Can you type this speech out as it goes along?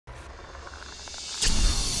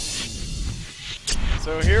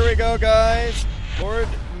So here we go, guys. Lord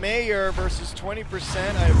Mayor versus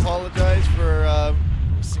 20%. I apologize for,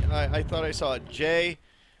 I thought I saw a J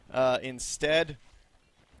instead.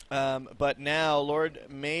 But now Lord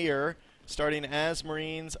Mayor, starting as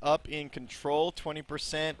Marines, up in control,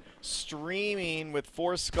 20%, streaming with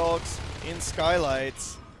 4 skulks in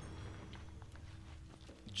skylights.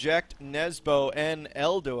 Jecht, Nesbo, and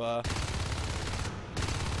Eldua.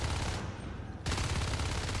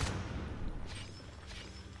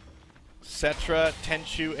 Cetra,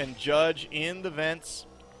 Tenchu, and Judge in the vents.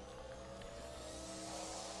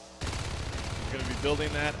 Going to be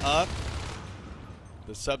building that up.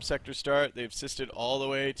 The subsector start, they've assisted all the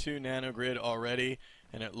way to nanogrid already,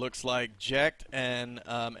 and it looks like Jecht and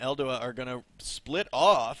Eldua are going to split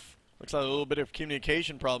off. Looks like a little bit of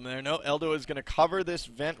communication problem there. No, Eldua is going to cover this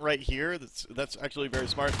vent right here. That's actually very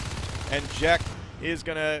smart. And Jecht is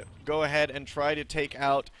going to go ahead and try to take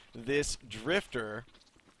out this drifter.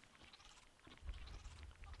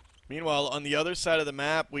 Meanwhile, on the other side of the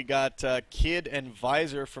map, we got Kid and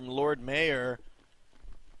Visor from Lord Mayor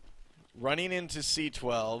running into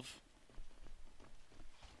C12.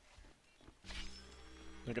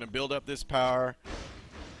 They're going to build up this power.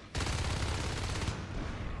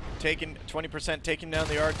 Taking 20%, taking down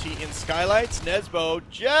the RT in skylights. Nesbo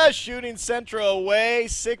just shooting Centra away.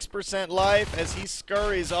 6% life as he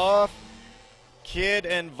scurries off. Kid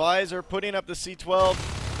and Visor putting up the C12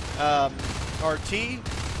 RT.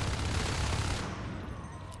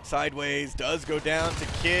 Sideways does go down to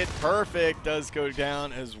Kid. Perfect does go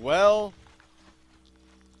down as well.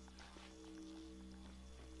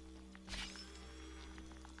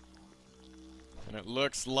 And it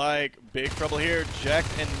looks like big trouble here.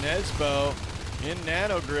 Jecht and Nesbo in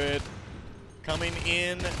nanogrid coming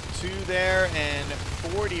in to there, and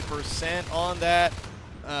 40% on that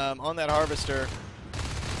harvester.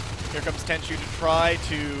 Here comes Tenchu to try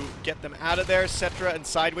to get them out of there. Cetra and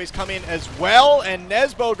Sideways come in as well, and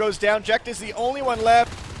Nesbo goes down. Jecht is the only one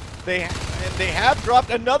left. They have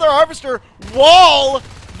dropped another harvester while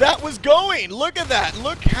that was going. Look at that.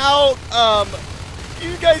 Look how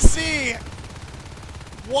you guys see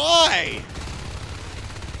why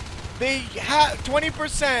they had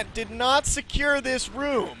 20% did not secure this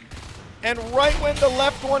room, and right when the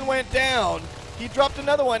left one went down, he dropped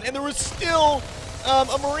another one, and there was still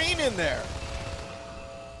a Marine in there.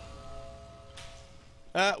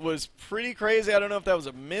 That was pretty crazy. I don't know if that was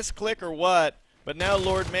a misclick or what, but now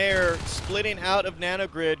Lord Mayor splitting out of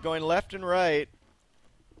nanogrid, going left and right.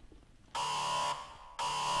 And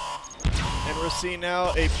we're seeing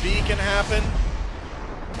now a beacon happen.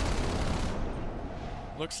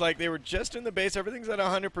 Looks like they were just in the base. Everything's at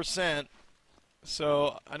 100%.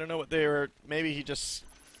 So I don't know what they were. Maybe he just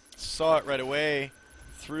saw it right away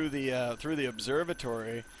through the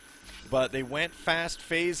observatory, but they went fast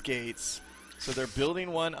phase gates, so they're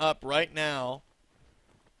building one up right now.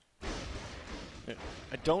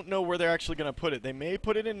 I don't know where they're actually going to put it. They may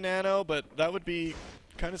put it in nano, but that would be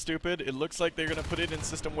kind of stupid. It looks like they're going to put it in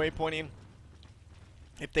system waypointing.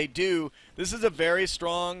 If they do, this is a very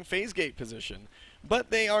strong phase gate position,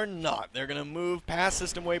 but they are not. They're going to move past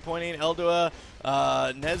system waypointing. Eldua,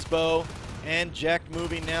 Nesbo, and Jecht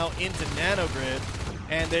moving now into nanogrid.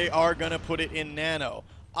 And they are going to put it in nano.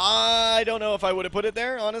 I don't know if I would have put it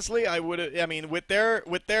there, honestly. I would have, I mean, with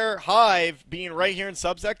their hive being right here in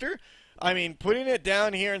subsector, I mean, putting it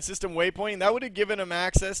down here in system waypointing, that would have given them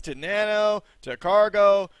access to nano, to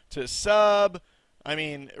cargo, to sub. I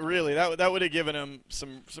mean, really, that would have given them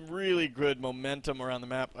some really good momentum around the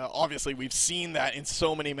map. Obviously, we've seen that in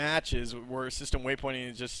so many matches where system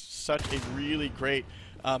waypointing is just such a really great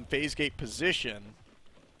phase gate position.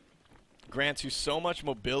 Grants you so much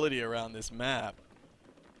mobility around this map.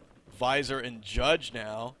 Visor and Judge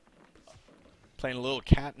now playing a little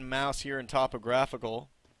cat and mouse here in topographical.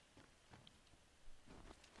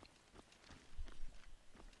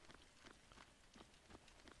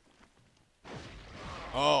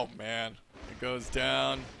 Oh man, it goes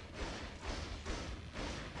down.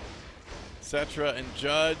 Cetra and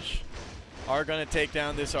Judge are going to take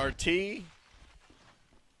down this RT.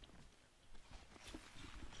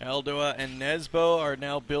 Eldua and Nesbo are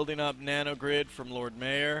now building up nanogrid from Lord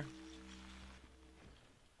Mayor.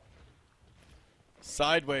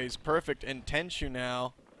 Sideways, perfect, and Tenchu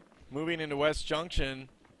now moving into West Junction,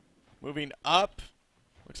 moving up.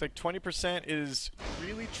 Looks like 20% is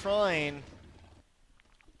really trying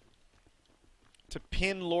to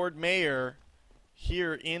pin Lord Mayor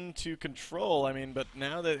here into control. I mean, but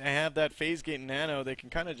now that they have that phase gate nano, they can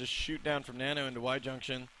kind of just shoot down from nano into Y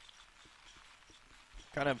Junction.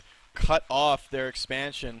 Kind of cut off their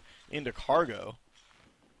expansion into cargo.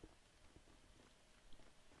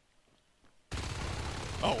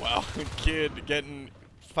 Oh, wow. Kid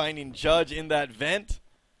finding Judge in that vent.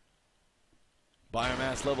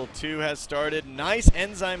 Biomass level 2 has started. Nice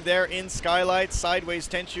enzyme there in Skylight. Sideways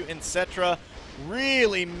Tenchu, etc.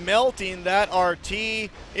 Really melting that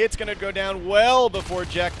RT. It's going to go down well before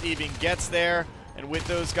Jekt even gets there. And with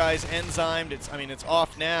those guys enzymed, it's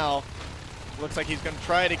off now. Looks like he's going to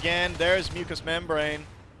try it again. There's Mucous Membrane.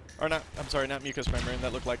 Or not, I'm sorry, not Mucous Membrane.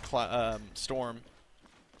 That looked like Storm.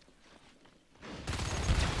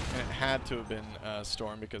 And it had to have been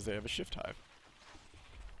Storm because they have a Shift Hive.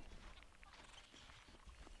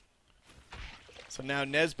 So now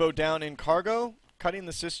Nesbo down in cargo, cutting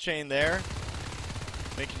the sys chain there,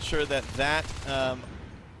 making sure that that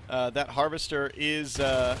harvester is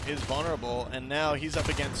vulnerable, and now he's up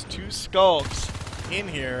against 2 skulks in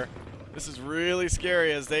here. This is really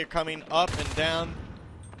scary as they're coming up and down.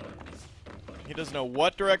 He doesn't know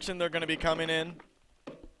what direction they're going to be coming in.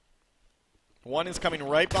 One is coming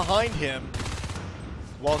right behind him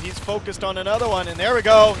while he's focused on another one, and there we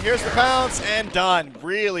go. Here's the pounce, and done.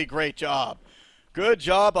 Really great job. Good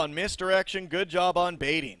job on misdirection. Good job on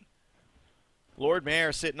baiting. Lord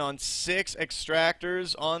Mayor sitting on 6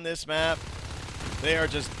 extractors on this map. They are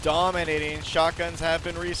just dominating. Shotguns have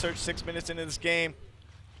been researched 6 minutes into this game.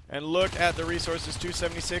 And look at the resources,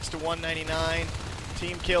 276 to 199.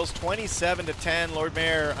 Team kills 27 to 10. Lord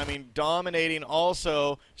Mayor, dominating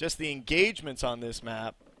also just the engagements on this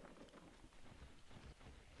map.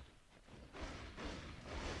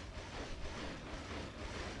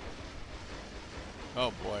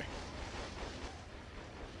 Oh boy.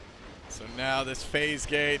 So now this phase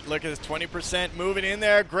gate, look at this 20% moving in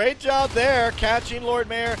there. Great job there, catching Lord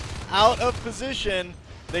Mayor out of position.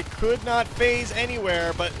 They could not phase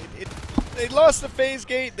anywhere, but they lost the phase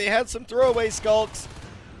gate. They had some throwaway skulks.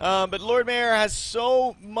 But Lord Mayor has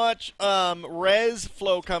so much res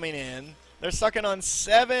flow coming in. They're sucking on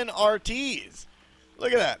 7 RTs.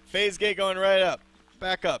 Look at that. Phase gate going right up.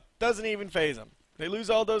 Back up. Doesn't even phase them. They lose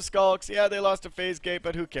all those skulks. Yeah, they lost a phase gate,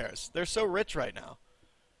 but who cares? They're so rich right now.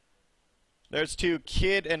 There's 2,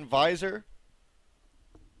 Kid and Visor.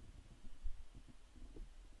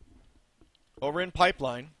 Over in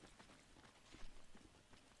Pipeline.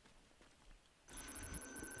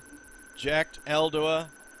 Jekt, Eldua,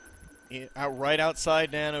 right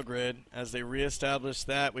outside Nanogrid as they reestablish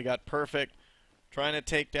that. We got Perfect trying to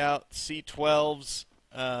take out C12's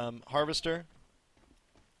Harvester.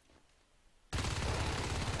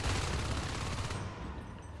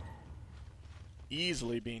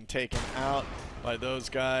 Easily being taken out by those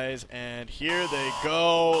guys, and here they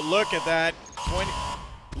go. Look at that.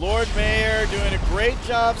 Lord Mayor doing a great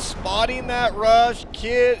job spotting that rush.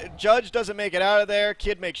 Judge doesn't make it out of there.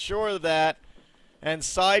 Kid makes sure of that. And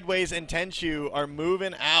Sideways and Tenchu are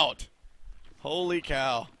moving out. Holy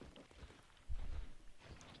cow.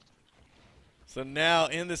 So now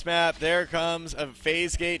in this map, there comes a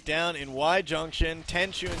phase gate down in Y Junction.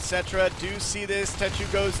 Tenchu and Cetra do see this. Tenchu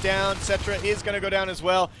goes down. Cetra is going to go down as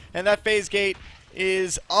well. And that phase gate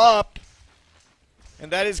is up.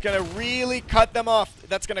 And that is going to really cut them off.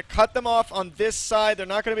 That's going to cut them off on this side. They're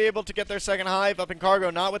not going to be able to get their second hive up in cargo.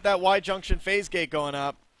 Not with that Y Junction phase gate going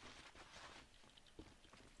up.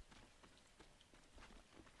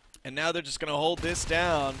 And now they're just going to hold this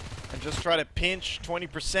down and just try to pinch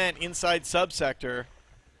 20% inside subsector.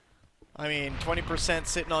 20%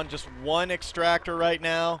 sitting on just 1 extractor right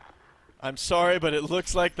now. I'm sorry, but it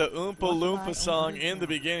looks like the Oompa Loompa song in the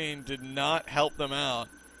beginning did not help them out.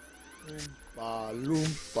 Oompa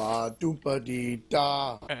Loompa Doompa Dee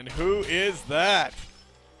Da. And who is that?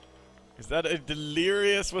 Is that a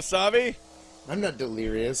delirious Wasabi? I'm not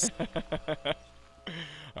delirious.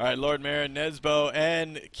 Alright, Lord Mayor, Nesbo,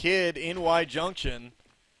 and Kid in Y Junction.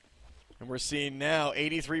 And we're seeing now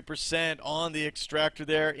 83% on the extractor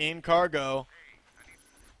there in cargo.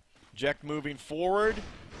 Jekt moving forward.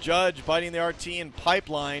 Judge biting the RT in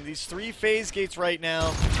Pipeline. These 3 phase gates right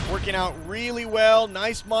now working out really well.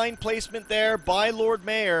 Nice mine placement there by Lord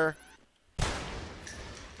Mayor. A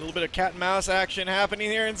little bit of cat and mouse action happening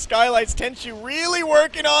here in Skylights. Tenchu really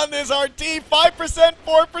working on this RT. 5%,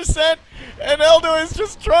 4%. And Eldua is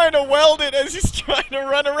just trying to weld it as he's trying to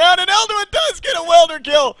run around. And Eldua does get a welder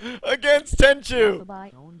kill against Tenchu.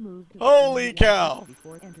 Holy cow.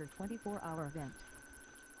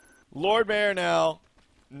 Lord Mayor now.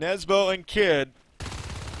 Nesbo and Kid.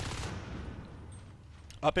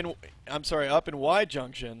 Up in Y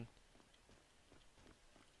Junction.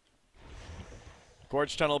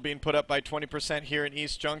 Gorge Tunnel being put up by 20% here in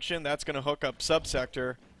East Junction. That's going to hook up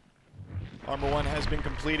Subsector. Armor 1 has been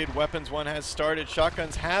completed. Weapons 1 has started.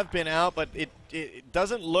 Shotguns have been out, but it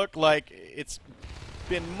doesn't look like it's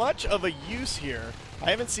been much of a use here. I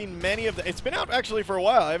haven't seen many of them. It's been out actually for a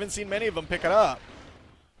while. I haven't seen many of them pick it up.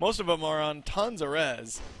 Most of them are on tons of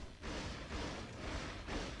res.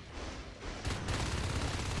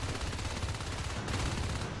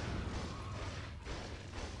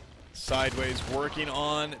 Sideways working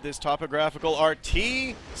on this topographical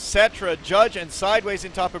RT. Cetra, Judge, and Sideways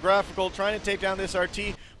in topographical trying to take down this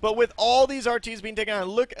RT. But with all these RTs being taken down,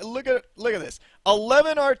 look at this.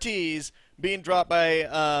 11 RTs being dropped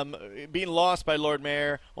by, being lost by Lord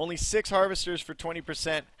Mayor. Only 6 harvesters for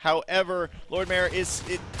 20%. However, Lord Mayor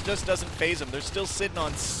it just doesn't phase him. They're still sitting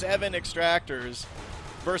on 7 extractors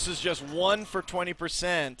versus just 1 for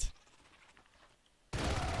 20%.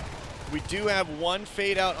 We do have 1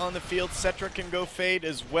 fade out on the field. Cetra can go fade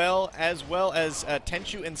as well as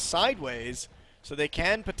Tenchu and Sideways. So they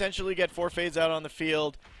can potentially get 4 fades out on the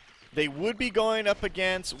field. They would be going up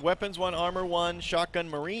against Weapons 1, Armor 1, Shotgun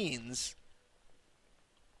Marines.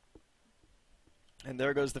 And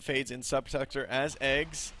there goes the fades in subsector as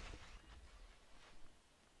eggs.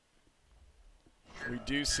 We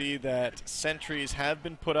do see that sentries have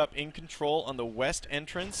been put up in control on the west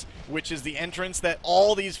entrance, which is the entrance that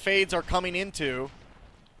all these fades are coming into.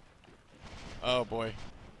 Oh boy.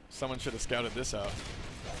 Someone should have scouted this out.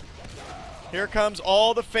 Here comes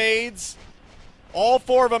all the fades. All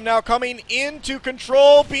 4 of them now coming into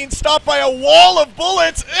control, being stopped by a wall of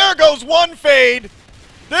bullets. There goes 1 fade.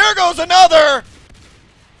 There goes another.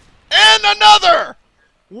 And another.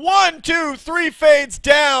 1, 2, 3 fades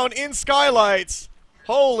down in skylights.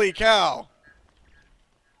 Holy cow.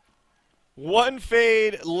 1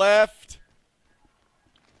 fade left.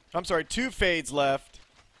 I'm sorry, 2 fades left.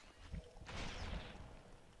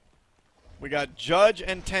 We got Judge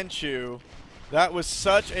and Tenchu. That was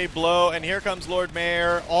such a blow. And here comes Lord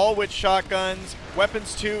Mayor, all with shotguns.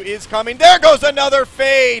 Weapons 2 is coming. There goes another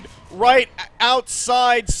fade right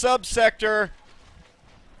outside subsector.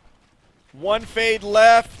 1 fade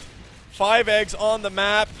left. 5 eggs on the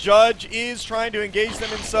map. Judge is trying to engage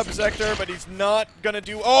them in subsector, but he's not going to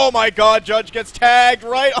do... Oh my god, Judge gets tagged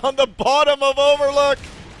right on the bottom of Overlook.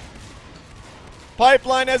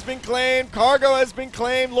 Pipeline has been claimed. Cargo has been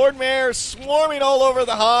claimed. Lord Mayor swarming all over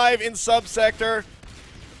the hive in subsector.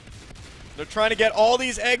 They're trying to get all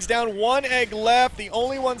these eggs down. 1 egg left. The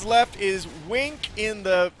only ones left is Wink in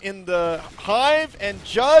the hive, and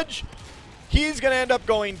Judge, he's going to end up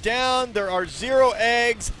going down. There are 0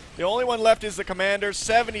 eggs. The only one left is the commander,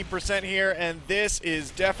 70% here, and this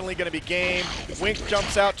is definitely going to be game. Wink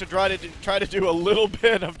jumps out to try to do a little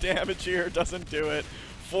bit of damage here, doesn't do it.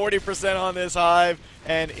 40% on this hive,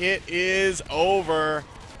 and it is over.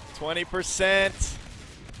 20%.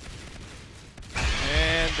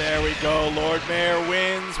 And there we go. Lord Mayor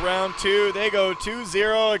wins round 2. They go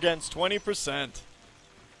 2-0 against 20%.